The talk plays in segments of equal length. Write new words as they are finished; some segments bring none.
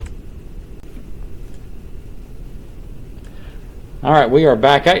All right, we are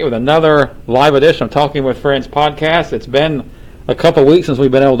back at you with another live edition of Talking with Friends podcast. It's been a couple weeks since we've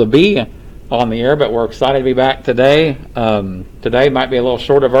been able to be on the air, but we're excited to be back today. Today might be a little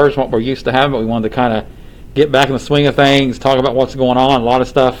shorter version of what we're used to having, but we wanted to kind of get back in the swing of things, talk about what's going on. A lot of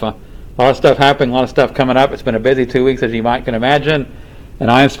stuff happening, a lot of stuff coming up. It's been a busy 2 weeks, as you might can imagine.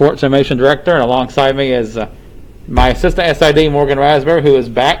 And I am Sports Information Director, and alongside me is my assistant SID, Morgan Raspberry, who is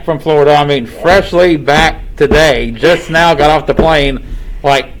back from Florida. I mean, freshly back today. Just now got off the plane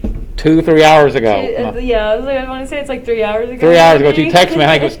like 2-3 hours ago. Yeah, I want to say it's like 3 hours ago. 3 hours ago. She texted me, I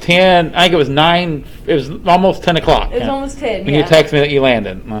think it was 10, I think it was 9, it was almost 10 o'clock. It was almost 10, when you texted me that you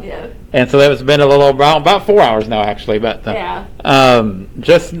landed. Yeah. And so that's been a little about 4 hours now, actually. But yeah.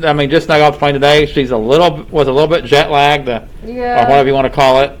 Just now got off the plane today. She's was a little bit jet lagged, or whatever you want to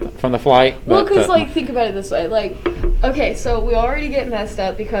call it, from the flight. Well, because think about it this way, okay, so we already get messed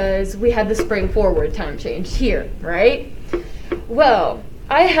up because we had the spring forward time change here, right? Well,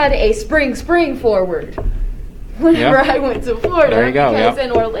 I had a spring forward whenever I went to Florida. There you go. Because in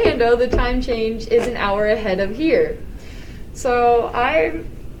Orlando, the time change is an hour ahead of here. So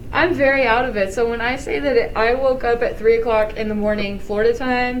I'm very out of it. So when I say that I woke up at 3 o'clock in the morning Florida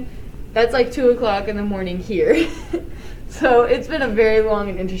time, that's like 2 o'clock in the morning here. So it's been a very long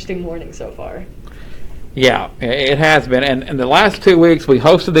and interesting morning so far. Yeah, it has been. And in the last 2 weeks, we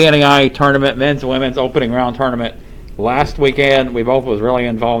hosted the NAIA tournament, men's and women's opening round tournament. Last weekend, we both was really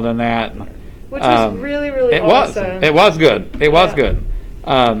involved in that. Which was really, really awesome. It was good. It was good.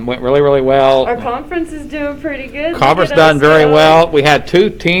 Went really, really well. Our conference is doing pretty good. Conference done very well. We had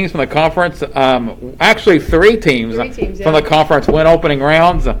 2 teams from the conference. Actually, 3 teams from the conference went opening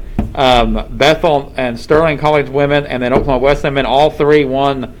rounds. Bethel and Sterling College women, and then Oklahoma Wesleyan men. All 3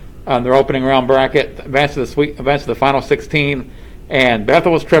 won their opening round bracket, advanced to the final 16. And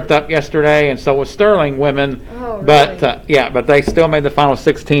Bethel was tripped up yesterday, and so was Sterling women. Oh, but really? But they still made the final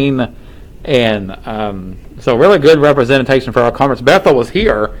 16. And so really good representation for our conference. Bethel was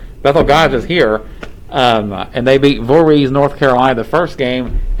here. Bethel guys is here. And they beat Voorhees, North Carolina, the first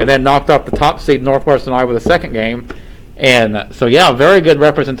game, and then knocked off the top seed Northwestern Iowa the second game. And so, very good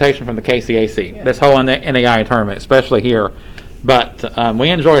representation from the KCAC, this whole NAIA tournament, especially here. But we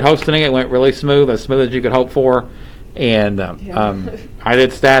enjoyed hosting it. It went really smooth as you could hope for. And I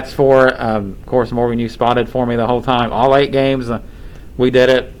did stats for it. Of course, Morgan, you spotted for me the whole time. All 8 games, we did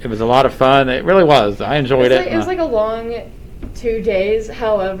it. It was a lot of fun. It really was. I enjoyed it. It was like a long 2 days.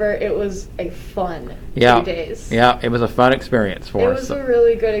 However, it was a fun 2 days. Yeah, it was a fun experience for us. It was a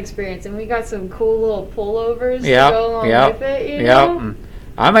really good experience, and we got some cool little pullovers to go along with it. You know?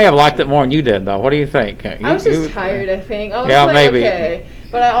 I may have liked it more than you did, though. What do you think? I was just tired, I think. I was maybe. Okay.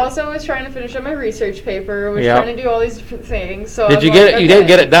 But I also was trying to finish up my research paper. Was trying to do all these different things. So did you get it? Okay. You did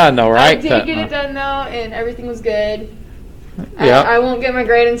get it done, though, right? I did get it done, though, and everything was good. I won't get my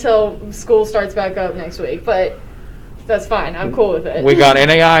grade until school starts back up next week, but that's fine. I'm cool with it. We got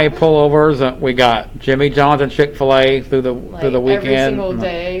NAIA pullovers. We got Jimmy John's and Chick-fil-A through the weekend. Every single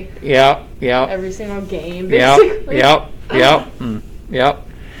day. Yep. Every single game, basically. Yep.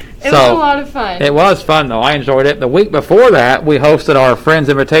 It was a lot of fun. It was fun, though. I enjoyed it. The week before that, we hosted our Friends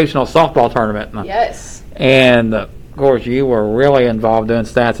Invitational softball tournament. Yes. And, of course, you were really involved in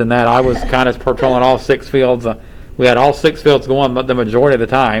stats in that. I was kind of patrolling all 6 fields. We had all 6 fields going the majority of the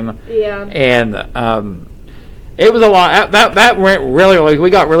time. Yeah. And it was a lot. That went really,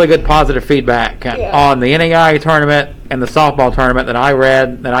 we got really good positive feedback on the NAIA tournament and the softball tournament that I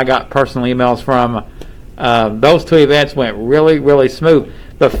read, that I got personal emails from. Those 2 events went really, really smooth.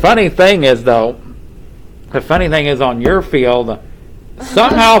 The funny thing is on your field,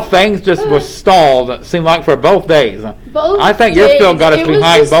 somehow things just were stalled, it seemed like, for both days. I think your field got us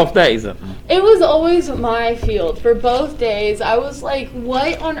behind both days. It was always my field for both days. I was like,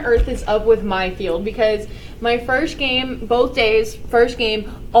 what on earth is up with my field? Because my first game, both days,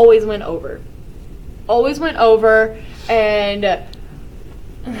 always went over. And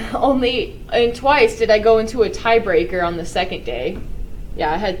twice did I go into a tiebreaker on the second day.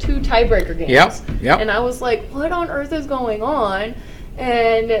 Yeah, I had 2 tiebreaker games. Yep. And I was like, what on earth is going on?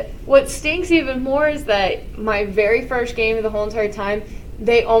 And what stinks even more is that my very first game of the whole entire time,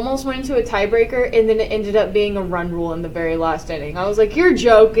 they almost went into a tiebreaker, and then it ended up being a run rule in the very last inning. I was like, you're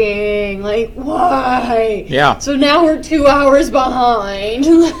joking. Like, why? Yeah. So now we're 2 hours behind.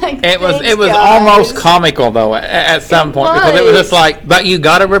 It was almost comical, though, at some point. Because it was just like, but you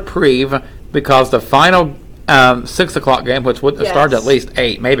got a reprieve because the final 6 o'clock game, which would have started at least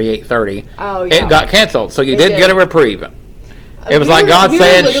 8, maybe 8:30. Oh, yeah. It got canceled, so you did get a reprieve. It was like God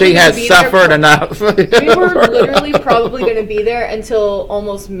said, she has suffered enough. We were literally probably going to be there until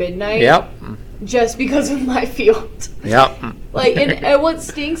almost midnight. Yep. just because of my field. Yep. Like, and what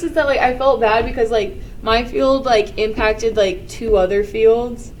stinks is that, like, I felt bad because, like, my field, like, impacted, like, 2 other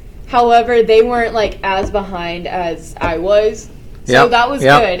fields. However, they weren't, like, as behind as I was. So that was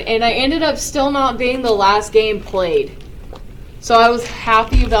good. And I ended up still not being the last game played. So I was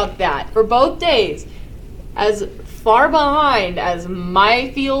happy about that. For both days, as far behind as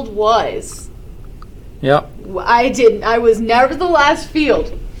my field was, Yep. I was never the last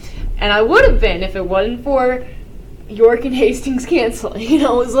field. And I would have been if it wasn't for York and Hastings canceling. You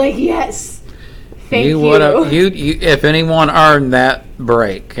know, it was like, yes, thank you. You if anyone earned that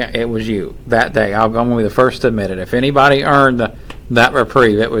break, it was you that day. I'm going to be the first to admit it. If anybody earned that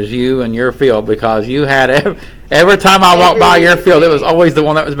reprieve, it was you and your field, because you had every time I walked by your field, it was always the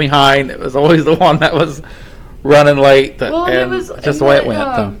one that was behind. It was always the one that was running late. Well, and it was just the way it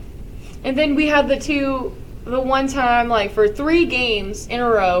went. And then we had the one time, like, for 3 games in a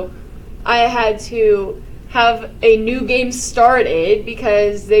row, I had to have a new game started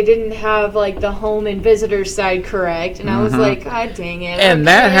because they didn't have, like, the home and visitor side correct, and I was like, God dang it. And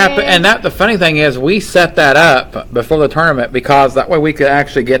that happened. And the funny thing is, we set that up before the tournament because that way we could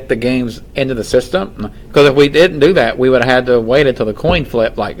actually get the games into the system. Because if we didn't do that, we would have had to wait until the coin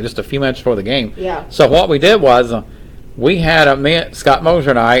flip, like just a few minutes before the game. Yeah. So what we did was, we had Scott Moser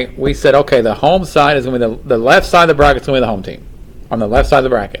and I. We said, okay, the home side is going to be the left side of the bracket is going to be the home team on the left side of the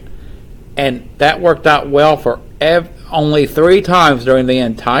bracket. And that worked out well for only 3 times during the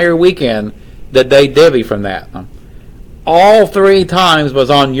entire weekend that they divvy from that. All 3 times was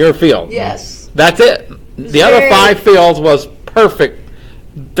on your field. Yes. That's it. The other 5 fields was perfect.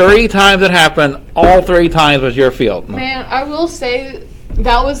 3 times it happened. All 3 times was your field. Man, I will say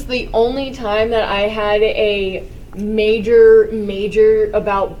that was the only time that I had a major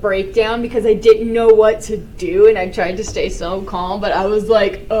about breakdown because I didn't know what to do, and I tried to stay so calm, but I was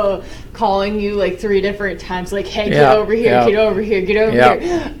like calling you like 3 different times, like, hey, get over here, get over here, get over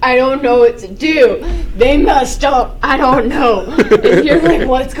here. I don't know what to do. They messed up. I don't know. And you're like,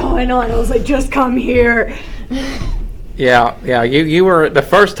 what's going on? I was like, just come here. Yeah. You were, the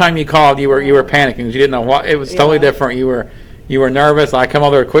first time you called, you were panicking. You didn't know what. It was totally different. You were nervous. I come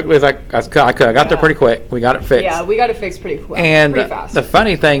over there quickly as I could. I got there pretty quick. We got it fixed. Yeah, we got it fixed pretty quick. And pretty fast. The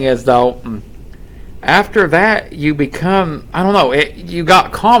funny thing is, though, after that, you become, I don't know, you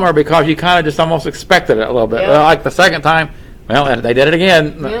got calmer because you kind of just almost expected it a little bit. Yep. Well, like the second time, well, they did it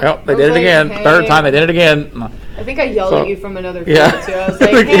again. Yep. Well, they did it again. Hey. Third time, they did it again. I think I yelled at you from another field, too. I was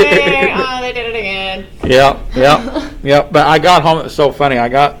like, hey, they did it again. Yep. But I got home. It was so funny.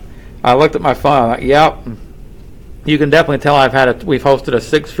 I looked at my phone. I'm like, yep. You can definitely tell we've hosted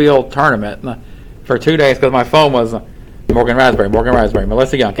a 6-field tournament for 2 days because my phone was Morgan Raspberry,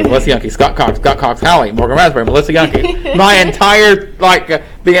 Melissa Youngke, Scott Cox, Hallie, Morgan Raspberry, Melissa Youngke. My entire,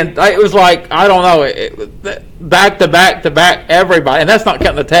 it was like, I don't know, back to back, everybody. And that's not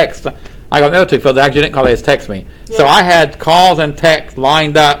counting the text. I got the other 2 fields. They actually didn't call, they just text me. Yeah. So I had calls and texts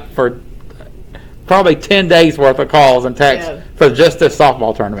lined up for probably 10 days worth of calls and texts for just this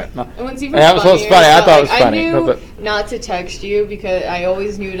softball tournament. And what's even that was funny. I thought it was funny. I knew not to text you because I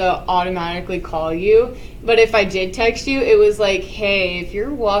always knew to automatically call you. But if I did text you, it was like, hey, if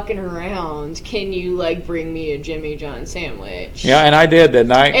you're walking around, can you, like, bring me a Jimmy John sandwich? Yeah, and I did,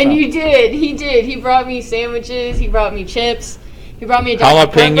 didn't I? And you did. He did. He brought me sandwiches. He brought me chips. He brought me a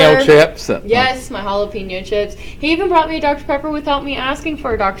Dr. jalapeno chips. Yes, my jalapeno chips. He even brought me a Dr. Pepper without me asking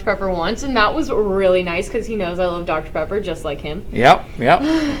for a Dr. Pepper once, and that was really nice because he knows I love Dr. Pepper just like him. Yep,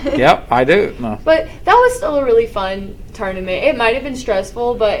 I do. No. But that was still a really fun tournament. It might have been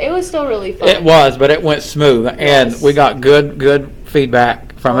stressful, but it was still really fun. It was, but it went smooth, and we got good feedback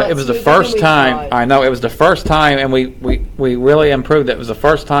from it. It was the first time. I know it was the first time, and we really improved. It was the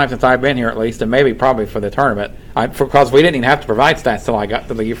first time since I've been here, at least, and maybe probably for the tournament, because we didn't even have to provide stats till I got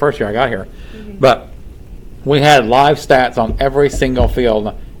to the first year I got here. Mm-hmm. But we had live stats on every single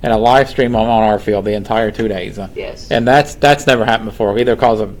field and a live stream on our field the entire 2 days. Yes, and that's never happened before, either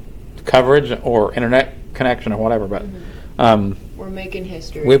because of coverage or internet connection or whatever. But we're making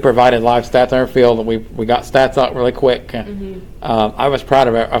history. We provided live stats on our field, and we got stats out really quick. Mm-hmm. I was proud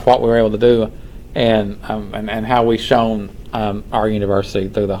of what we were able to do, and how we shown our university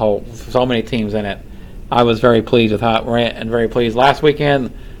through the whole, so many teams in it. I was very pleased with how it went, and very pleased last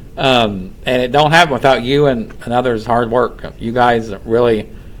weekend. And it don't happen without you and others' hard work. You guys really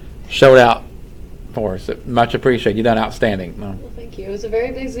showed out for us. Much appreciated. You done outstanding. Well, thank you. It was a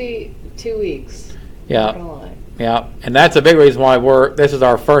very busy 2 weeks. Yeah. Not gonna lie. Yeah, and that's a big reason why this is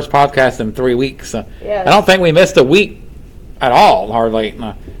our first podcast in 3 weeks. Yes. I don't think we missed a week at all, hardly,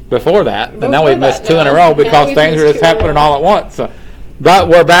 before that. And now we've missed 2 in a row because things are just happening all at once. But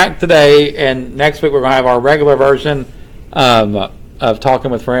we're back today, and next week we're going to have our regular version of Talking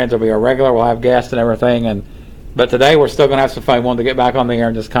with Friends. It'll be our regular. We'll have guests and everything. But today we're still going to have some fun. We wanted to get back on the air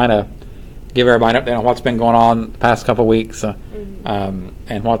and just kind of give everybody an update on what's been going on the past couple of weeks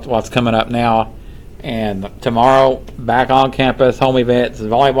and what's coming up now. And tomorrow, back on campus, home events,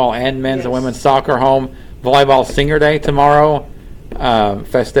 volleyball and men's and women's soccer home. Volleyball Senior Day tomorrow.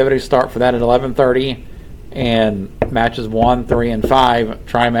 Festivities start for that at 11:30. And matches 1, 3, and 5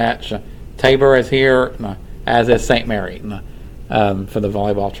 tri-match. Tabor is here, as is St. Mary, for the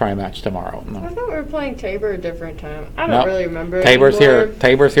volleyball tri-match tomorrow. I thought we were playing Tabor a different time. I don't really remember. Tabor's anymore. here.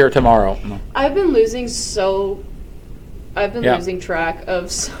 Tabor's here tomorrow. I've been losing track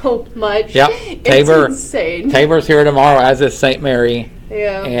of so much. Yep. It's insane. Tabor's here tomorrow, as is St. Mary.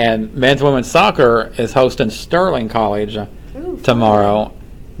 Yeah. And men's women's soccer is hosting Sterling College tomorrow.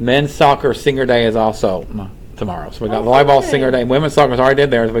 Men's soccer senior day is also tomorrow. So we got volleyball senior day. Women's soccer's already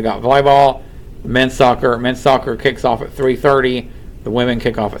did theirs. We got volleyball, men's soccer. Men's soccer kicks off at 3:30. The women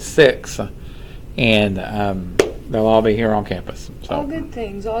kick off at 6. And they'll all be here on campus. So. All good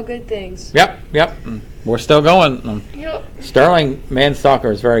things. All good things. Yep. We're still going. Yep. Sterling men's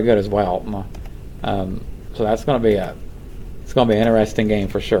soccer is very good as well. So that's going to be an interesting game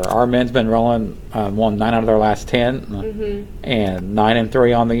for sure. Our men's been rolling, won 9 out of their last 10, and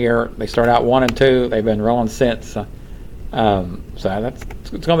 9-3 on the year. They started out 1-2. They've been rolling since. So it's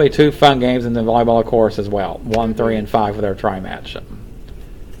going to be 2 fun games in the volleyball, of course, as well. 1, 3, and 5 for their tri-match.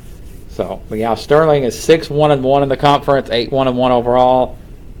 So, but yeah, Sterling is 6-1-1 in the conference, 8-1-1 overall.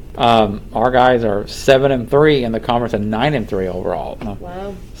 Our guys are 7-3 in the conference and 9-3 overall.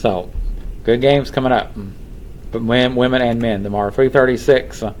 Wow. So, good games coming up. But women and men tomorrow,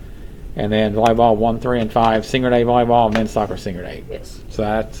 3:36, and then volleyball 1, 3, and 5, senior day volleyball, and men's soccer senior day. Yes. So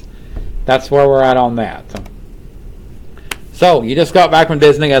that's where we're at on that. So you just got back from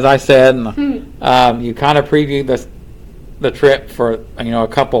Disney, as I said. And, you kind of previewed the trip for a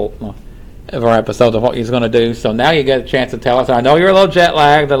couple of our episodes of what he's going to do. So now you get a chance to tell us. I know you're a little jet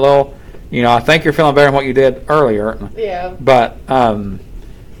lagged, I think you're feeling better than what you did earlier. Yeah. But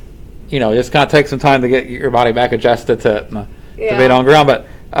just kind of take some time to get your body back adjusted to being on ground. But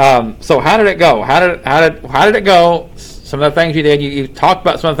so how did it go? How did it go? Some of the things you did. You talked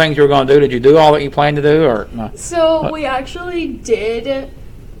about some of the things you were going to do. Did you do all that you planned to do, or no? So we actually did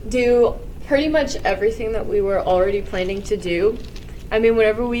do pretty much everything that we were already planning to do. I mean,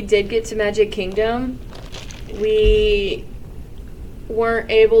 whenever we did get to Magic Kingdom, we weren't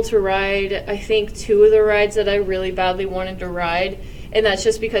able to ride, I think, 2 of the rides that I really badly wanted to ride. And that's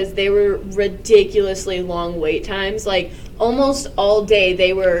just because they were ridiculously long wait times. Like, almost all day,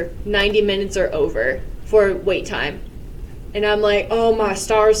 they were 90 minutes or over for wait time. And I'm like, oh, my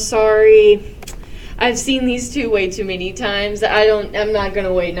stars, sorry. I've seen these 2 way too many times. I'm not going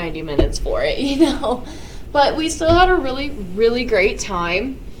to wait 90 minutes for it, But we still had a really, really great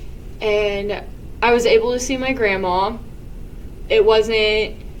time. And I was able to see my grandma. It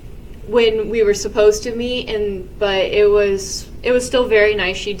wasn't when we were supposed to meet, but it was still very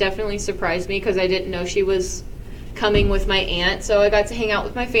nice. She definitely surprised me because I didn't know she was coming with my aunt. So I got to hang out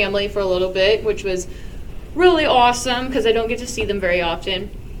with my family for a little bit, which was really awesome because I don't get to see them very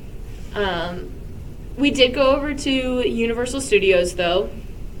often. We did go over to Universal Studios, though,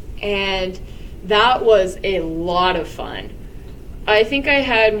 and that was a lot of fun. I think I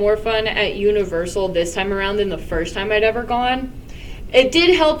had more fun at Universal this time around than the first time I'd ever gone. It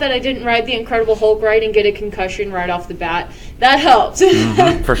did help that I didn't ride the Incredible Hulk ride and get a concussion right off the bat. That helped.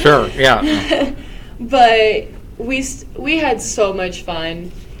 For sure, yeah. But we had so much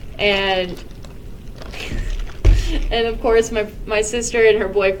fun, and of course my sister and her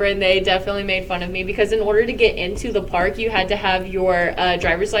boyfriend, they definitely made fun of me because in order to get into the park, you had to have your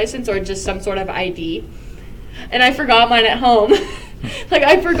driver's license or just some sort of ID. And I forgot mine at home.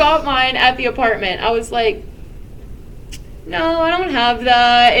 I forgot mine at the apartment. I was like, no, I don't have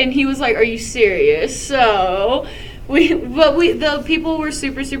that. And he was like, are you serious? So the people were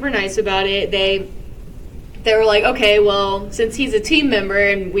super, super nice about it. They were like, okay, well, since he's a team member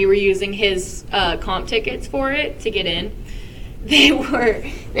and we were using his comp tickets for it to get in, they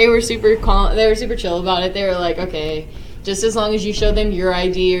were super calm. They were super chill about it. They were like, okay, just as long as you show them your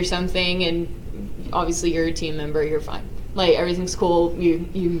ID or something, and obviously you're a team member, you're fine. Everything's cool. You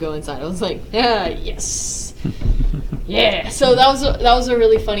can go inside. I was like, yeah, yes. Yeah. So that was a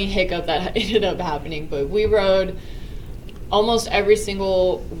really funny hiccup that ended up happening. But we rode almost every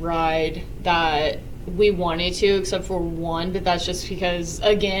single ride that we wanted to, except for one. But that's just because,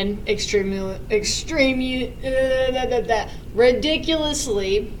 again,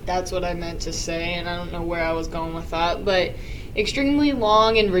 ridiculously. That's what I meant to say, and I don't know where I was going with that. But extremely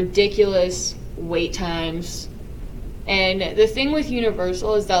long and ridiculous wait times. And the thing with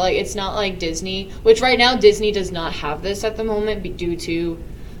Universal is that, like, it's not like Disney, which right now Disney does not have this at the moment due to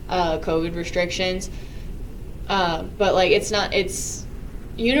COVID restrictions. But, like, it's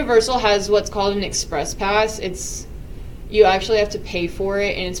Universal has what's called an express pass. You actually have to pay for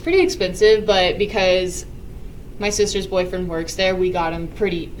it, and it's pretty expensive, but because my sister's boyfriend works there, he got him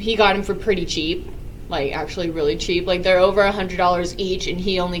for pretty cheap. Like, actually really cheap. Like, they're over $100 each, and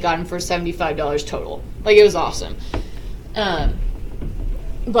he only got them for $75 total. Like, it was awesome.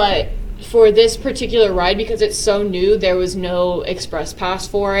 But for this particular ride, because it's so new, there was no express pass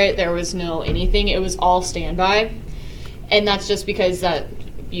for it. There was no anything. It was all standby. And that's just because that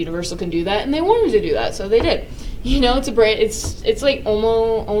Universal can do that, and they wanted to do that, so they did. You know, it's like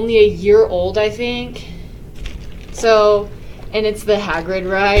almost only a year old, I think. So, and it's the Hagrid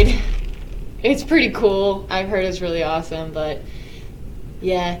ride. It's pretty cool. I've heard it's really awesome, but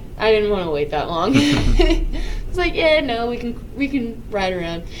yeah, I didn't want to wait that long. It's like, yeah, no, we can ride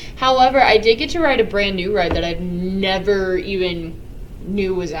around. However, I did get to ride a brand new ride that I've never even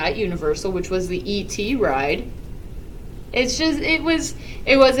knew was at Universal, which was the E.T. ride. It's just, it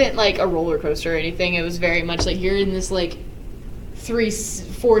wasn't like a roller coaster or anything. It was very much like you're in this like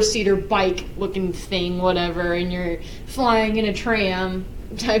 4-seater bike looking thing, whatever, and you're flying in a tram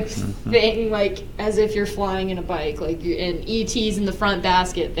type thing, like as if you're flying in a bike, like and ET's in the front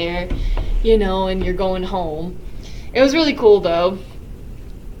basket there, you know, and you're going home. It was really cool though.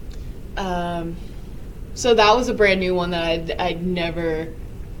 So that was a brand new one that I'd never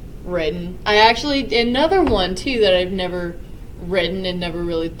ridden. Another one too that I've never ridden and never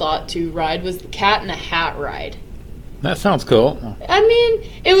really thought to ride was the Cat in the Hat ride. That sounds cool. I mean,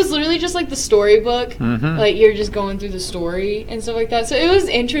 it was literally just like the storybook. Like, you're just going through the story and stuff like that. So it was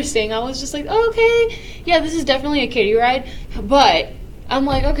interesting. I was just like, oh, okay, yeah, this is definitely a kiddie ride. But I'm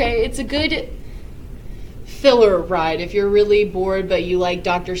like, okay, it's a good filler ride if you're really bored but you like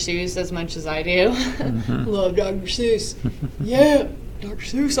Dr. Seuss as much as I do. Love Dr. Seuss. Yeah, Dr.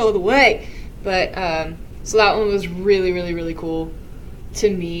 Seuss all the way. But, so that one was really, really, really cool. To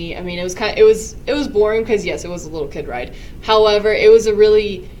me, I mean, it was boring because yes, it was a little kid ride. However, it was a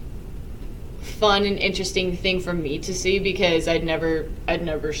really fun and interesting thing for me to see because I'd never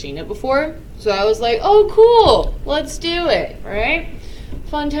seen it before. So I was like, oh, cool, let's do it, right?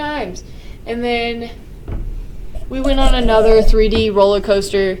 Fun times. And then we went on another 3D roller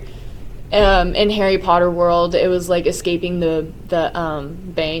coaster in Harry Potter World. It was like escaping the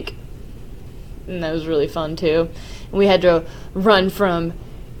bank, and that was really fun too. We had to run from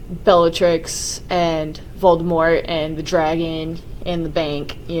Bellatrix and Voldemort and the dragon and the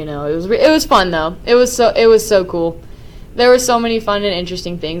bank. You know, it was fun though. It was so cool. There were so many fun and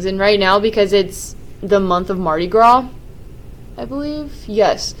interesting things. And right now, because it's the month of Mardi Gras, I believe,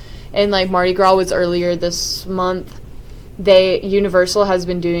 yes, and like Mardi Gras was earlier this month, Universal has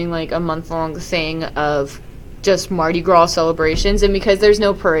been doing like a month-long thing of just Mardi Gras celebrations. And because there's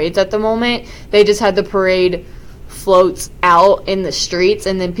no parades at the moment, they just had the parade floats out in the streets,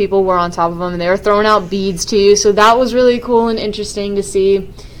 and then people were on top of them, and they were throwing out beads too, so that was really cool and interesting to see.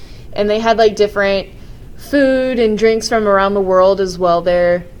 And they had like different food and drinks from around the world as well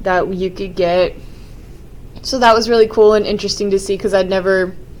there that you could get, so that was really cool and interesting to see because I'd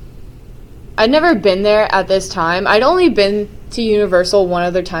never been there at this time. I'd only been to Universal one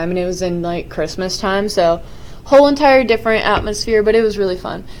other time, and it was in like Christmas time, so whole entire different atmosphere, but it was really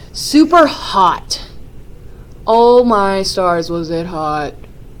fun. Super hot. Oh my stars, was it hot.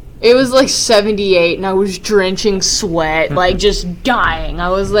 It was like 78 and I was drenching sweat, like just dying. I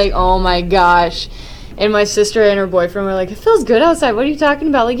was like, oh my gosh. And my sister and her boyfriend were like, it feels good outside. What are you talking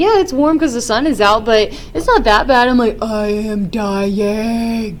about? Like, yeah, it's warm because the sun is out, but it's not that bad. I'm like, I am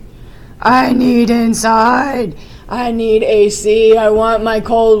dying. I need inside. I need AC. I want my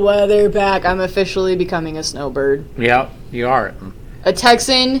cold weather back. I'm officially becoming a snowbird. Yeah, you are. A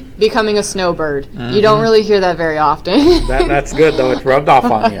Texan becoming a snowbird. You don't really hear that very often. That's good, though. It's rubbed off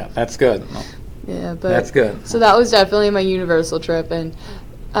on you. That's good. Yeah, but that's good. So that was definitely my Universal trip. And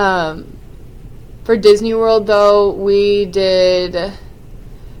for Disney World, though, we did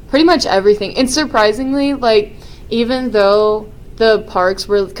pretty much everything. And surprisingly, like, even though the parks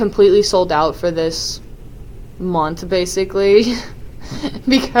were completely sold out for this month, basically,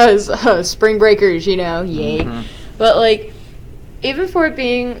 because spring breakers, you know, yay. But, like, even for it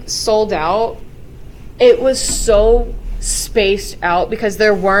being sold out, it was so spaced out because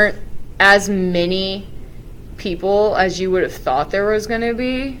there weren't as many people as you would have thought there was going to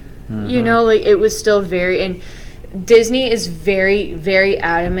be. You know, like, it was still very, and Disney is very, very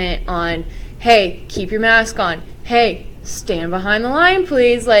adamant on, hey, keep your mask on. Hey, stand behind the line,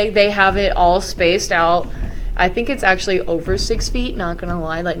 please. Like, they have it all spaced out. I think it's actually over 6 feet, not gonna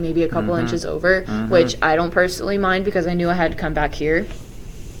lie, like maybe a couple inches over, which I don't personally mind because I knew I had to come back here.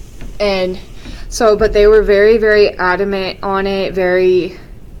 And so, but they were very, very adamant on it,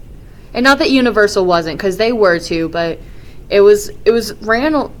 and not that Universal wasn't, because they were too, but it was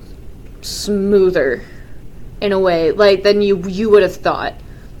ran smoother in a way, like, than you would have thought.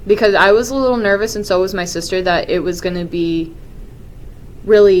 Because I was a little nervous, and so was my sister, that it was going to be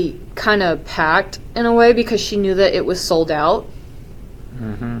really kind of packed in a way, because she knew that it was sold out.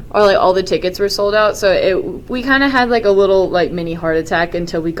 Or, like, all the tickets were sold out. So we kind of had, like, a little, like, mini heart attack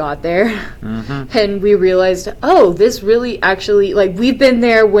until we got there. And we realized, oh, this really actually, like, we've been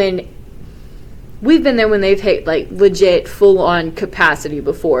there when they've hit, like, legit full-on capacity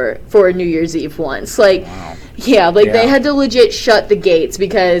before for a New Year's Eve once. Like, they had to legit shut the gates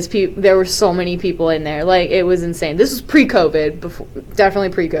because there were so many people in there. Like, it was insane. This was pre-COVID, definitely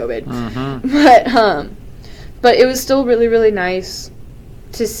pre-COVID. But it was still really, really nice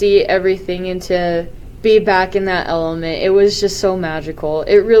to see everything and to be back in that element. It was just so magical.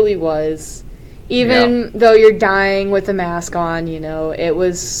 It really was. Even though you're dying with a mask on, it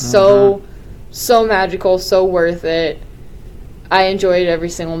was so magical, so worth it. I enjoyed every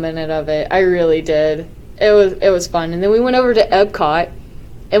single minute of it. I really did. It was fun. And then we went over to Epcot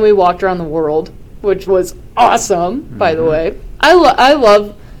and we walked around the world, which was awesome, by the way. I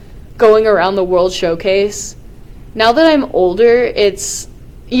love going around the World Showcase. Now that I'm older, it's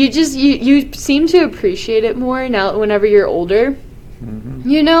you seem to appreciate it more now whenever you're older.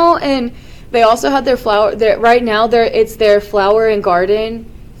 And they also had their right now it's their flower and garden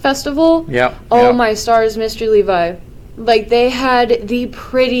festival. My stars, Mr. Levi. Like, they had the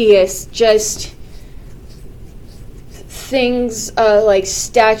prettiest just things, like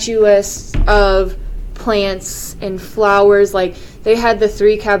statues of plants and flowers. Like, they had the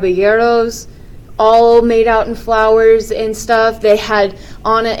 3 caballeros all made out in flowers and stuff. They had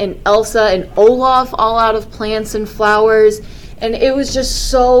Anna and Elsa and Olaf all out of plants and flowers. And it was just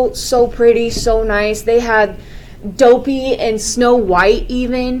so pretty, so nice. They had Dopey and Snow White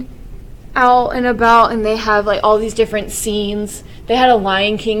even out and about, and they have, like, all these different scenes. They had a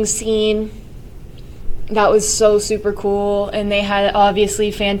Lion King scene that was so super cool, and they had, obviously,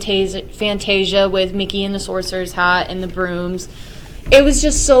 Fantasia with Mickey and the Sorcerer's Hat and the brooms. It was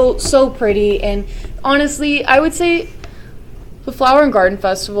just so pretty, and honestly, I would say the Flower and Garden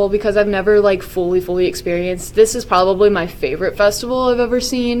Festival, because I've never, like, fully experienced, this is probably my favorite festival I've ever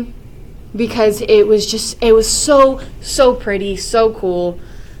seen, because it was so pretty, so cool,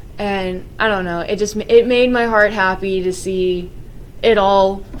 and I don't know, it made my heart happy to see it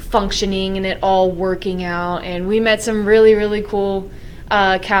all functioning and it all working out. And we met some really, really cool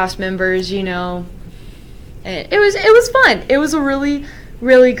cast members, and it was fun. It was a really,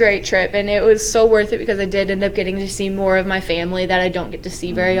 really great trip, and it was so worth it because I did end up getting to see more of my family that I don't get to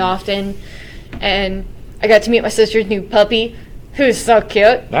see very often. And I got to meet my sister's new puppy, who's so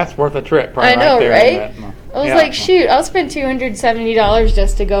cute. That's worth a trip, probably. I know, right? I was like, shoot, I'll spend $270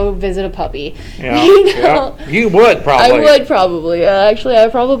 just to go visit a puppy. You would probably. I would probably. Actually, I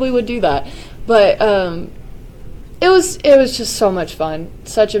probably would do that. But it was just so much fun.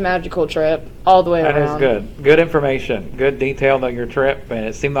 Such a magical trip all the way around. That is good. Good information. Good detail of your trip, and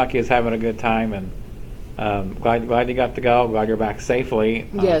it seemed like you was having a good time. And glad you got to go. Glad you're back safely.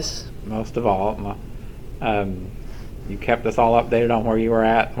 Yes. Most of all. You kept us all updated on where you were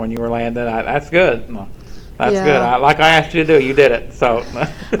at when you were landing. That's good. That's good. Like I asked you to do, you did it. So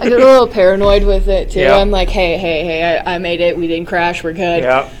I get a little paranoid with it too. Yep. I'm like, hey, I made it. We didn't crash. We're good.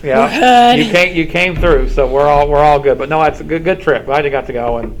 Yeah. We're good. You came through, so we're all good. But no, it's a good trip. Glad you got to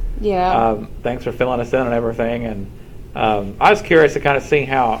go, and thanks for filling us in and everything. And I was curious to kind of see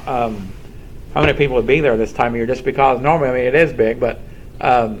how many people would be there this time of year, just because normally, it is big, but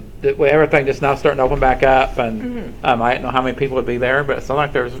everything just now starting to open back up, and I don't know how many people would be there, but it sounds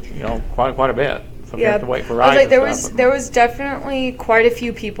like there's quite a bit. So you have to wait for rides. I was like, there was definitely quite a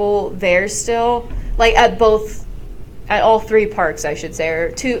few people there still, like at all 3 parks, I should say,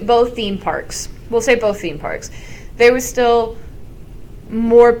 or both theme parks. We'll say both theme parks. There was still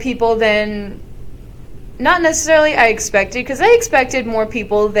more people than, not necessarily I expected, because I expected more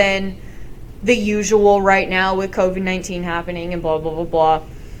people than the usual right now with COVID-19 happening and blah, blah, blah, blah.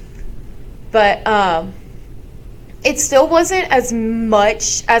 But it still wasn't as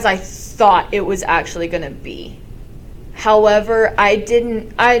much as I thought it was actually going to be. However, I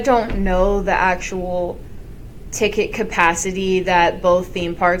don't know the actual ticket capacity that both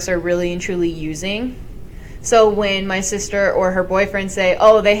theme parks are really and truly using. So when my sister or her boyfriend say,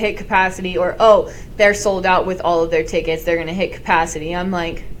 oh, they hit capacity, or oh, they're sold out with all of their tickets, they're going to hit capacity, I'm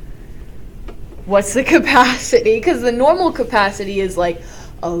like, what's the capacity? Because the normal capacity is like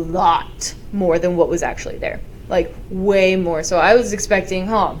a lot more than what was actually there. Like way more. So I was expecting,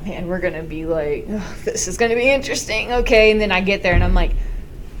 oh man, we're going to be like, this is going to be interesting. Okay. And then I get there and I'm like,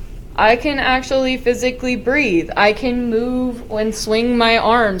 I can actually physically breathe. I can move and swing my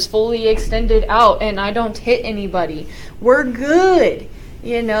arms fully extended out and I don't hit anybody. We're good,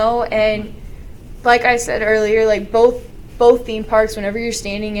 you know? And like I said earlier, like both theme parks, whenever you're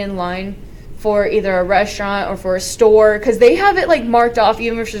standing in line for either a restaurant or for a store, because they have it like marked off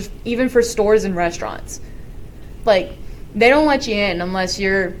even for stores and restaurants. Like they don't let you in unless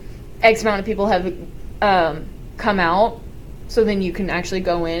your X amount of people have come out. So then you can actually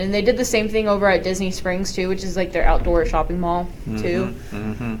go in. And they did the same thing over at Disney Springs, too, which is like their outdoor shopping mall, too.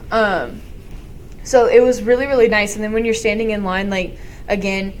 Mm-hmm. So it was really, really nice. And then when you're standing in line, like,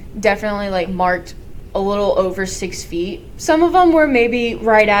 again, definitely, like, marked a little over 6 feet. Some of them were maybe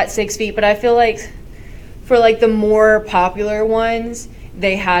right at 6 feet, but I feel like for, like, the more popular ones,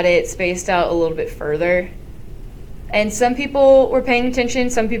 they had it spaced out a little bit further. And some people were paying attention,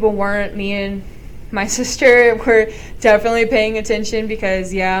 some people weren't. Me and my sister were definitely paying attention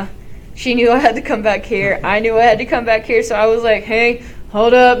because, yeah, she knew I had to come back here. I knew I had to come back here, so I was like, hey,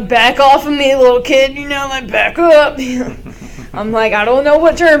 hold up, back off of me, little kid, you know, like, back up. I'm like, I don't know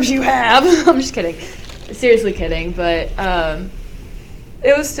what terms you have. I'm just kidding. Seriously kidding, but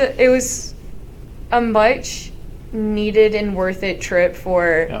it was a much needed and worth it trip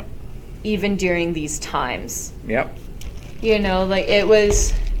for even during these times. Yep. You know, like, it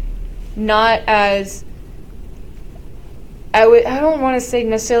was not as I don't want to say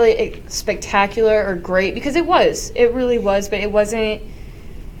necessarily spectacular or great, because it really was, but it wasn't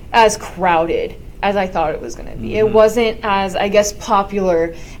as crowded as I thought it was going to be. It wasn't as, I guess,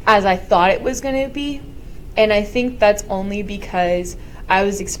 popular as I thought it was going to be, and I think that's only because I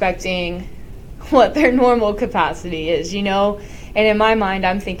was expecting what their normal capacity is, you know, and in my mind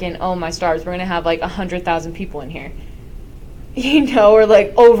I'm thinking, oh my stars, we're going to have like 100,000 people in here. You know, or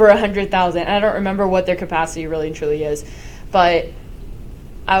like over 100,000. I don't remember what their capacity really and truly is, but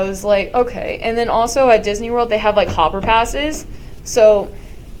I was like, okay. And then also at Disney World, they have like hopper passes. So,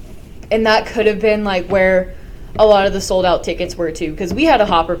 and that could have been like where a lot of the sold out tickets were too, because we had a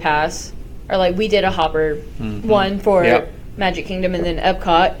hopper pass, or like we did a hopper one for Magic Kingdom and then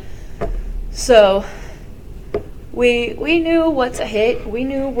Epcot. So we knew what to hit. We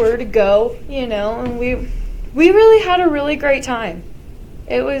knew where to go, you know, and we really had a really great time.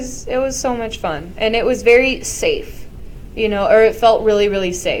 It was so much fun. And it was very safe, you know, or it felt really,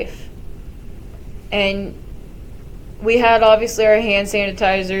 really safe. And we had obviously our hand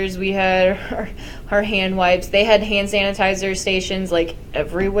sanitizers. We had our hand wipes. They had hand sanitizer stations like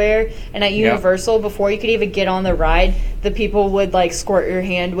everywhere. And at Universal, before you could even get on the ride, the people would like squirt your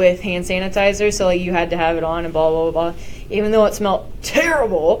hand with hand sanitizer. So like you had to have it on and blah, blah, blah. Even though it smelled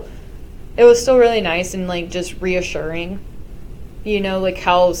terrible, it was still really nice and, like, just reassuring, you know, like,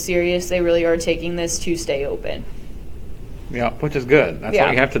 how serious they really are taking this to stay open. Yeah, which is good. That's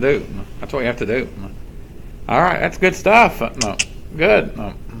what you have to do. That's what you have to do. All right, that's good stuff. Good.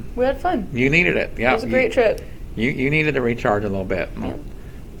 We had fun. You needed it. Yeah, it was a great trip. You needed to recharge a little bit. Yeah.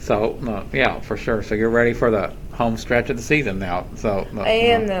 So, yeah, for sure. So you're ready for the home stretch of the season now. So I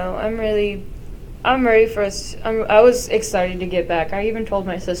am, though. I'm ready for us. I was excited to get back. I even told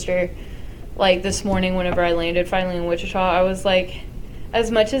my sister, like, this morning whenever I landed finally in Wichita, I was like, as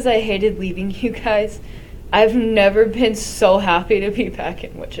much as I hated leaving you guys, I've never been so happy to be back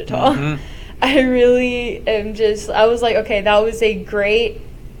in Wichita. I really am I was like, okay, that was a great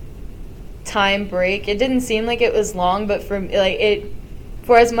time break. It didn't seem like it was long, but for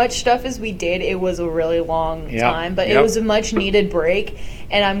as much stuff as we did, it was a really long time, but it was a much needed break,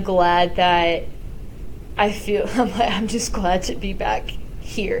 and I'm glad that I'm just glad to be back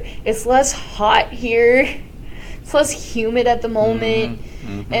here. It's less hot here. It's less humid at the moment.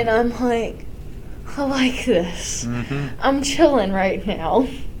 And I'm like, I like this. I'm chilling right now.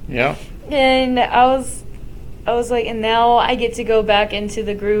 Yeah. And I was like, and now I get to go back into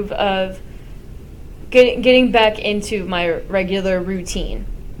the groove of getting back into my regular routine.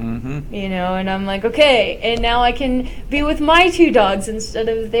 You know, and I'm like, okay, and now I can be with my 2 dogs instead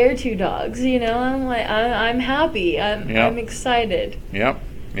of their 2 dogs. You know, I'm like, I'm happy. I'm excited. Yep.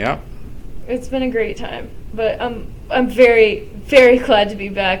 It's been a great time, but I'm very, very glad to be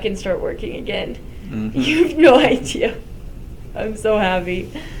back and start working again. You have no idea. I'm so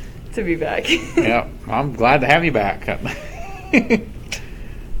happy to be back. Yeah, I'm glad to have you back.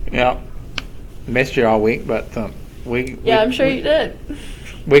 Yeah. missed you all week, but I'm sure you did.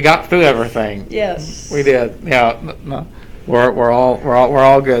 we got through everything. Yes. We did. Yeah, no, we're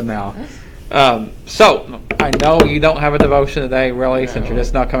all good now. So I know you don't have a devotion today, really, since you're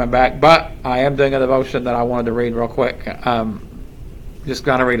just not coming back. But I am doing a devotion that I wanted to read real quick. Just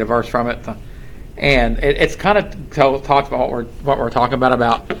gonna read a verse from it, and it's kind of talks about what we're talking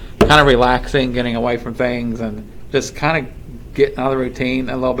about kind of relaxing, getting away from things, and just kind of getting out of the routine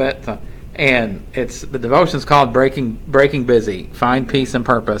a little bit. And the devotion's called Breaking Busy, Find Peace and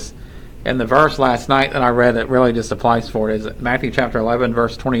Purpose. And the verse last night that I read that really just applies for it is Matthew chapter 11,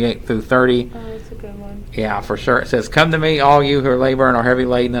 verse 28 through 30. Oh, that's a good one. Yeah, for sure. It says, "Come to me, all you who are labor and are heavy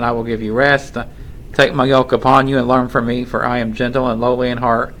laden, and I will give you rest. Take my yoke upon you and learn from me, for I am gentle and lowly in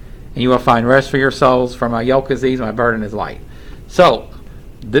heart, and you will find rest for your souls. For my yoke is easy, my burden is light." So,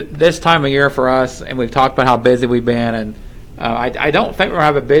 this time of year for us, and we've talked about how busy we've been, and I don't think we're going to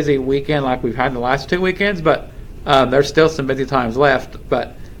have a busy weekend like we've had the last 2 weekends, but there's still some busy times left.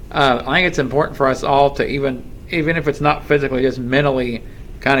 But I think it's important for us all to, even if it's not physically, just mentally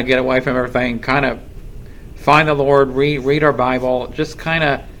kind of get away from everything, kind of find the Lord, read our Bible, just kind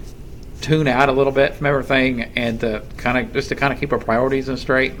of tune out a little bit from everything, and to kind of keep our priorities in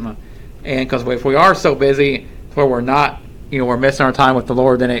straight. And because if we are so busy where we're not, we're missing our time with the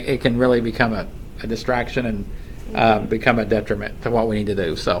Lord, then it can really become a distraction and become a detriment to what we need to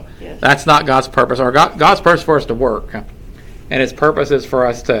do. So that's not God's purpose. God's purpose for us to work, and His purpose is for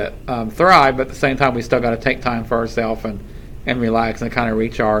us to thrive. But at the same time, we still got to take time for ourselves and relax and kind of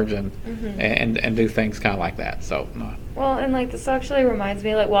recharge and do things kind of like that. So. Well, and this actually reminds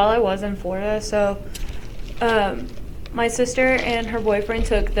me, while I was in Florida, so my sister and her boyfriend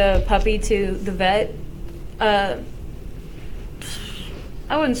took the puppy to the vet.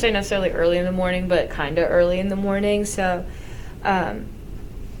 I wouldn't say necessarily early in the morning, but kind of early in the morning. So, I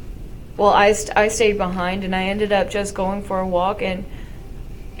stayed behind, and I ended up just going for a walk, and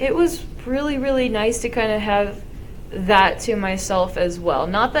it was really, really nice to kind of have that to myself as well.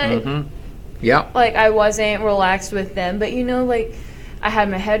 Not that, I wasn't relaxed with them, but I had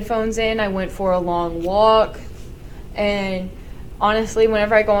my headphones in, I went for a long walk, and honestly,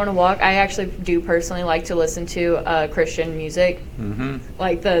 whenever I go on a walk, I actually do personally like to listen to Christian music,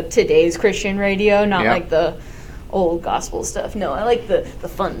 like the today's Christian radio, not the old gospel stuff. No, I like the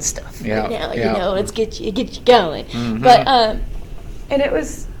fun stuff. Let's get you going. But and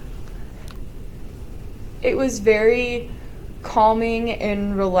it was very calming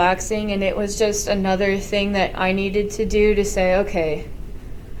and relaxing, and it was just another thing that I needed to do to say, okay,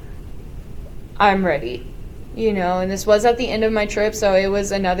 I'm ready. And this was at the end of my trip, so it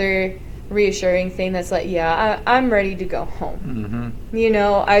was another reassuring thing that's I'm ready to go home.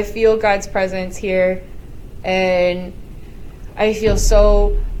 I feel God's presence here, and I feel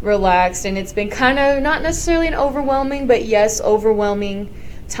so relaxed, and it's been kind of not necessarily an overwhelming, but yes, overwhelming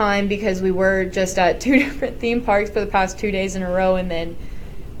time, because we were just at 2 different theme parks for the past 2 days in a row, and then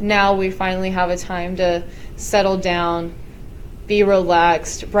now we finally have a time to settle down, be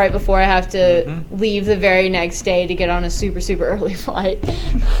relaxed right before I have to leave the very next day to get on a super, super early flight.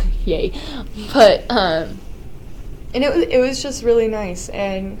 Yay. But and it was just really nice,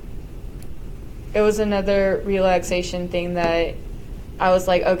 and it was another relaxation thing that I was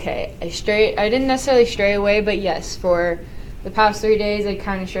like, okay, I didn't necessarily stray away, but yes, for the past 3 days I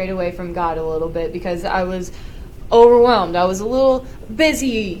kind of strayed away from God a little bit because I was overwhelmed. I was a little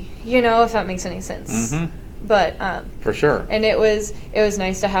busy, if that makes any sense. But for sure. And it was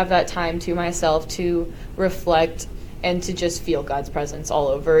nice to have that time to myself to reflect and to just feel God's presence all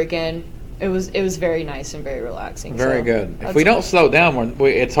over again. It was very nice and very relaxing. Very good. If we don't slow down,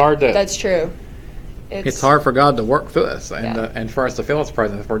 it's hard to. That's true. It's hard for God to work through us and for us to feel His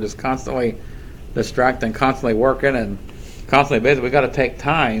presence. If we're just constantly distracted and constantly working and constantly busy, we got to take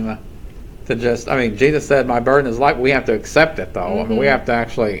time to just. Jesus said, "My burden is light." We have to accept it, though. We have to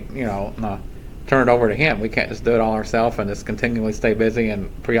actually, turn it over to Him. We can't just do it all ourselves and just continually stay busy and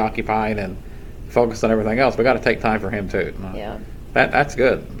preoccupied and focus on everything else. We got to take time for Him too. That's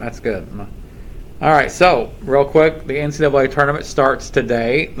good. That's good. All right, so real quick, the NCAA tournament starts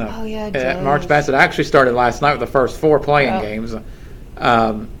today. Oh yeah, it does. At March Madness. It actually started last night with the first 4 playing games.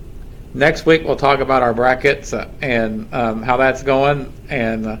 Next week we'll talk about our brackets and how that's going,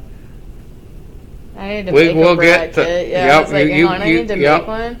 and I need to make a bracket. I need to make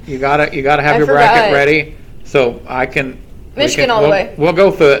one. You gotta have your bracket ready, so I can. Michigan all the way. We'll go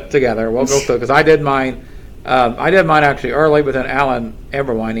through it together. We'll go through it because I did mine. I did mine actually early, but then Alan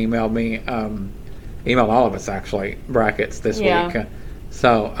Eberwine emailed me. Emailed all of us actually brackets this week.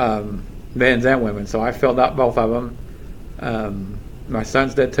 So men's and women's. So I filled out both of them. My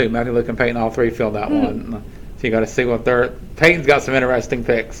sons did too. Matthew, Luke, and Peyton all three filled that one. So you got to see what they're. Peyton's got some interesting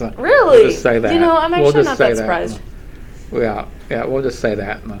picks. Really? We'll just say that. You know, I'm actually just not say that surprised. Yeah, we'll just say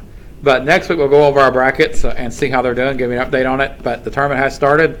that. But next week we'll go over our brackets and see how they're doing, give you an update on it. But the tournament has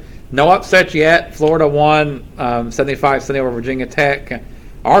started. No upsets yet. Florida won 75-70 over Virginia Tech.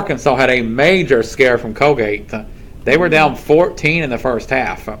 Arkansas had a major scare from Colgate. They were down 14 in the first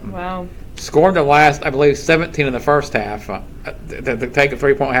half. Wow. Scored the last, I believe, 17 in the first half to take a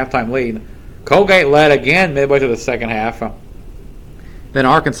 3-point halftime lead. Colgate led again midway through the second half. Then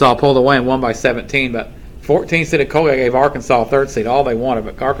Arkansas pulled away and won by 17. But 14-seeded Colgate gave Arkansas a third seed, all they wanted.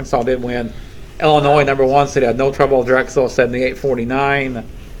 But Arkansas did win. Illinois, number 1 seed, had no trouble with Drexel, 78-49.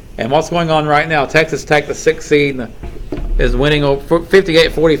 And what's going on right now? Texas Tech, the 6th seed, is winning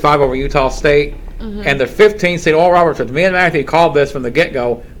 58-45 over Utah State. And the 15th seed, Oral Roberts, me and Matthew called this from the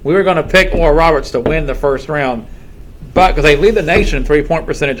get-go. We were going to pick Oral Roberts to win the first round. But because they lead the nation in 3-point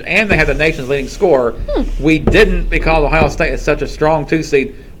percentage and they have the nation's leading scorer, we didn't because Ohio State is such a strong 2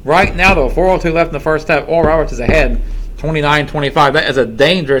 seed. Right now, though, 4:02 left in the first half, Oral Roberts is ahead, 29-25. That is a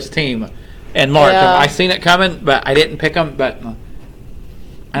dangerous team in March. Yeah. I seen it coming, but I didn't pick them. But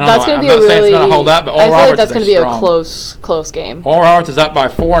I don't That's know. going to I'm be not a saying really. it's going to hold up, but I Oral feel like Roberts that's is going to be strong. a close game. Oral Roberts is up by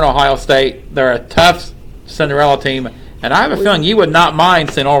 4 in Ohio State. They're a tough Cinderella team, and I have a feeling you would not mind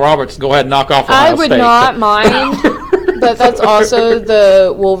seeing Oral Roberts go ahead and knock off Ohio I would State. not mind, but that's also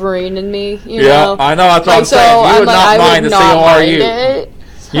the Wolverine in me. You Yeah, know? I know. That's what I'm so saying. You I'm would like, not I mind would to not see mind ORU. it.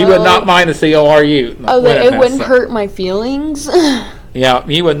 You would So- not mind to see ORU. Oh, win it this. wouldn't hurt my feelings. Yeah,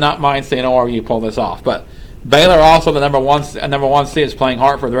 you would not mind seeing ORU pull this off. But Baylor, also the number one seed, is playing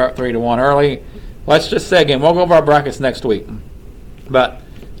Hartford. They're up 3-1 early. Let's just say again, we'll go over our brackets next week. But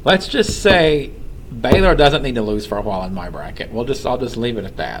let's just say Baylor doesn't need to lose for a while in my bracket. I'll just leave it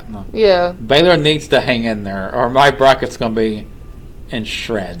at that. Yeah. Baylor needs to hang in there, or my bracket's going to be in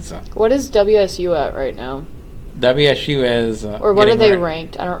shreds. What is WSU at right now? WSU is Or what are getting they ready.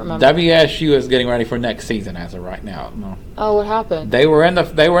 ranked? I don't remember. WSU is getting ready for next season as of right now. No. Oh, what happened? They were in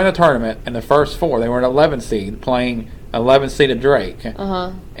the tournament in the first 4. They were an 11 seed playing 11 seeded Drake,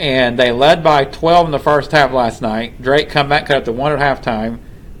 Uh-huh. and they led by 12 in the first half last night. Drake come back, cut up to 1 at halftime.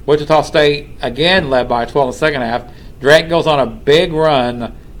 Wichita State again led by 12 in the second half. Drake goes on a big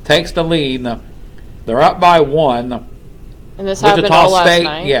run, takes the lead. They're up by 1. And this happened all last State,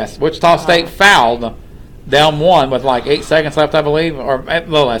 night? yes, Wichita State fouled down 1 with like 8 seconds left, I believe, or a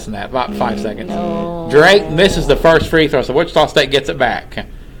little less than that, about 5 seconds. No. Drake misses the first free throw, so Wichita State gets it back.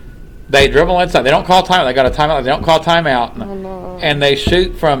 They dribble inside. They don't call timeout. They got a timeout. They don't call timeout, Oh, no. and they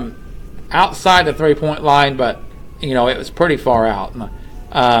shoot from outside the 3-point line, but it was pretty far out.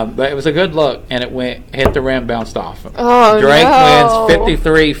 But it was a good look, and it hit the rim, bounced off. Oh, Drake no. wins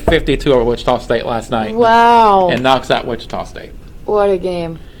 53-52 over Wichita State last night, Wow. and knocks out Wichita State. What a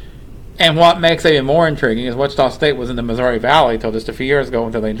game. And what makes it even more intriguing is Wichita State was in the Missouri Valley until just a few years ago,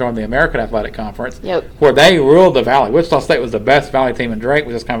 until they joined the American Athletic Conference, Yep. where they ruled the Valley. Wichita State was the best Valley team, and Drake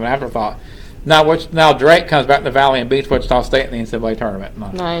was just kind of an afterthought. Now Drake comes back to the Valley and beats Wichita State in the NCAA tournament.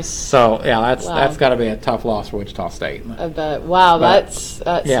 Nice. So yeah, Wow. that's got to be a tough loss for Wichita State. I bet. Wow, But,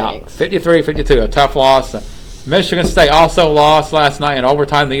 that Yeah, stinks. 53-52, a tough loss. Michigan State also lost last night in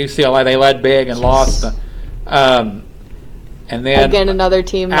overtime to UCLA. They led big and lost. And then Again, another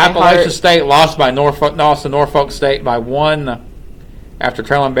team. My Appalachian heart. State lost to Norfolk State by 1 after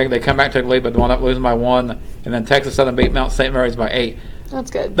trailing big. They come back to the lead, but wound up losing by 1. And then Texas Southern beat Mount St. Mary's by 8. That's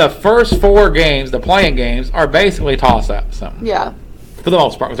good. The first 4 games, the playing games, are basically toss-ups. Yeah. For the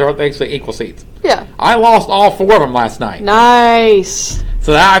most part, they're basically equal seats. Yeah. I lost all 4 of them last night. Nice.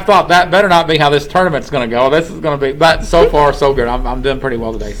 So I thought that better not be how this tournament's going to go. This is going to be, but so far so good. I'm doing pretty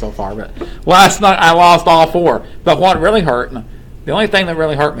well today so far. But last night I lost all 4. But what really hurt, the only thing that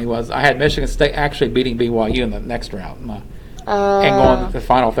really hurt me was I had Michigan State actually beating BYU in the next round and going to the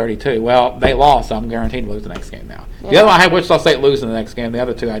final 32. Well, they lost, so I'm guaranteed to lose the next game now. The other one, I had Wichita State losing the next game. The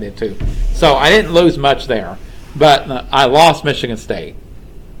other 2 I did too. So I didn't lose much there. But I lost Michigan State.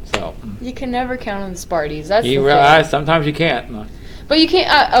 So You can never count on the Sparties. That's you the realize thing. sometimes you can't. But you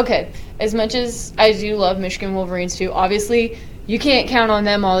can't. Okay, as much as I do love Michigan Wolverines too, obviously you can't count on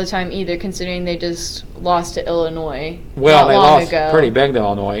them all the time either, considering they just lost to Illinois. Well, not they long lost ago. pretty big to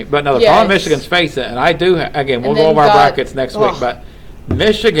Illinois. But no, the Yes. problem Michigan's facing, and I do, again, we'll And go then over our got- brackets next week, but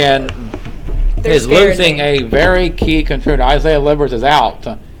Michigan They're is scared losing me. a very key contributor. Isaiah Livers is out.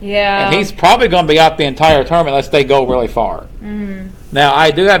 Yeah. And he's probably going to be out the entire tournament unless they go really far. Mm-hmm. Now,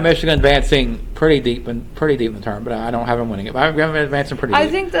 I do have Michigan advancing pretty deep in the tournament, but I don't have them winning it. But I have them advancing pretty deep. I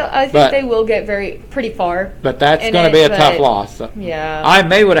think But- they will get pretty far. But that's in going to it, be a but- tough loss. Yeah. I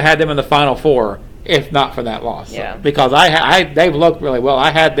may would have had them in the Final Four if not for that loss. Yeah. Because they've looked really well. I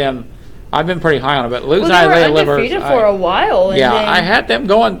had them. I've been pretty high on them, but losing Well, they were Isaiah Livers, undefeated for a while. And yeah, then, I had them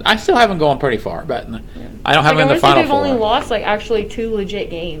going. I still have them going pretty far, but I don't have them in the I final they've four. only lost like actually 2 legit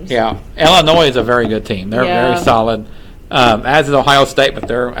games. Yeah, Illinois is a very good team. They're Yeah. very solid. As is Ohio State, but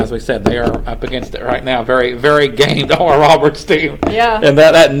they're, as we said, they are up against it right now. Very, very gamed Oral Roberts team. Yeah. And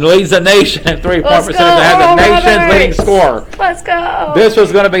that leads the nation in 3-point Let's percentage. go, They have the Oral nation's leading Roberts! scorer. Let's go. This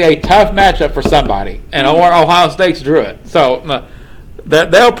was going to be a tough matchup for somebody, and Ohio State's drew it. So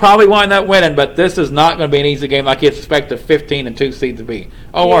they'll probably wind up winning, but this is not going to be an easy game like you expect a 15-2 seed to be.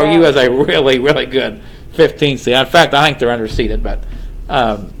 ORU is a really, really good 15 seed. In fact, I think they're underseeded, but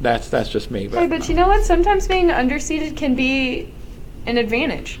that's just me. Hey, but you know what? Sometimes being underseeded can be an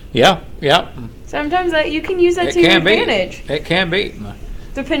advantage. Yeah. Sometimes you can use that It to your can be. advantage. It can be.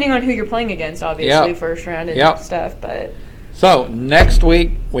 Depending on who you're playing against, obviously, Yep. first round and Yep. stuff. But So next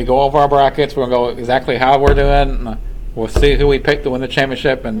week we go over our brackets. We're going to go exactly how we're doing. We'll see who we pick to win the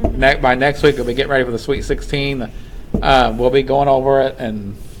championship, and by next week we'll be getting ready for the Sweet 16. We'll be going over it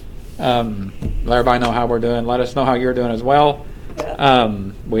and let everybody know how we're doing. Let us know how you're doing as well.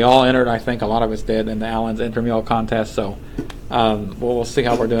 We all entered, I think a lot of us did, in the Allen's intramural contest. So we'll see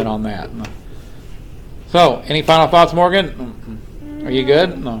how we're doing on that. So, any final thoughts, Morgan? Are you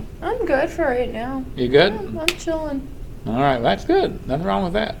good? No. I'm good for right now. You good? I'm chilling. All right, that's good. Nothing wrong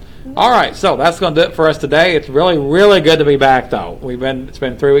with that. All right, so that's going to do it for us today. It's really, really good to be back, though. It's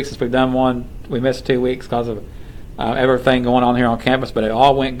been 3 weeks since we've done one. We missed 2 weeks because of everything going on here on campus, but it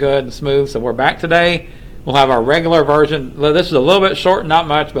all went good and smooth. So we're back today. We'll have our regular version. This is a little bit short, not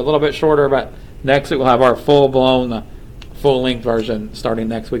much, but a little bit shorter. But next week we'll have our full-blown, full-length version starting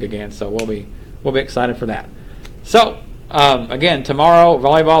next week again. So we'll be excited for that. So. Again, tomorrow,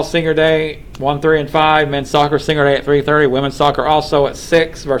 volleyball senior day, 1, 3, and 5. Men's soccer senior day at 3:30. Women's soccer also at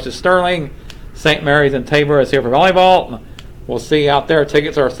 6 versus Sterling. St. Mary's and Tabor is here for volleyball. We'll see you out there.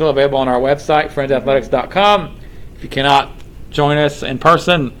 Tickets are still available on our website, friendsathletics.com. If you cannot join us in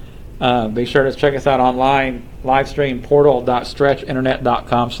person, be sure to check us out online, live stream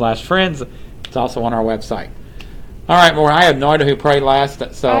portal.stretchinternet.com/friends. It's also on our website. All right, Maureen, I have no idea who prayed last,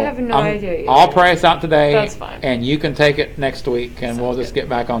 so I have no idea either. I'll pray us out today. That's fine. And you can take it next week, and we'll just get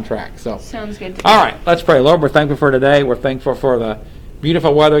back on track. So, Sounds good to all me. right, let's pray. Lord, we're thankful for today. We're thankful for the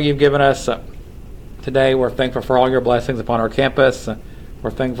beautiful weather you've given us today. We're thankful for all your blessings upon our campus.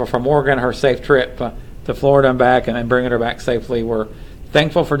 We're thankful for Morgan, her safe trip to Florida and back, and bringing her back safely. We're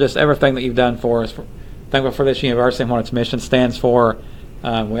thankful for just everything that you've done for us. We're thankful for this university and what its mission stands for.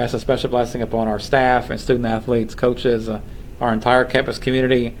 We ask a special blessing upon our staff and student athletes, coaches, our entire campus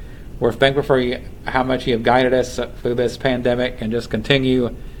community. We're thankful for how much you have guided us through this pandemic and just continue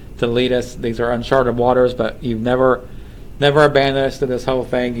to lead us. These are uncharted waters, but you've never abandoned us through this whole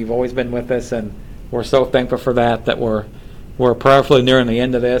thing. You've always been with us, and we're so thankful for that we're prayerfully nearing the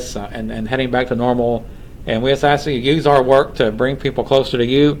end of this and heading back to normal. And we just ask that you use our work to bring people closer to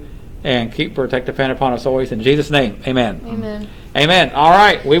you and keep protective hand upon us always. In Jesus' name, amen. Amen. Amen. All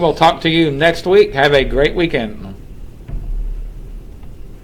right, we will talk to you next week. Have a great weekend.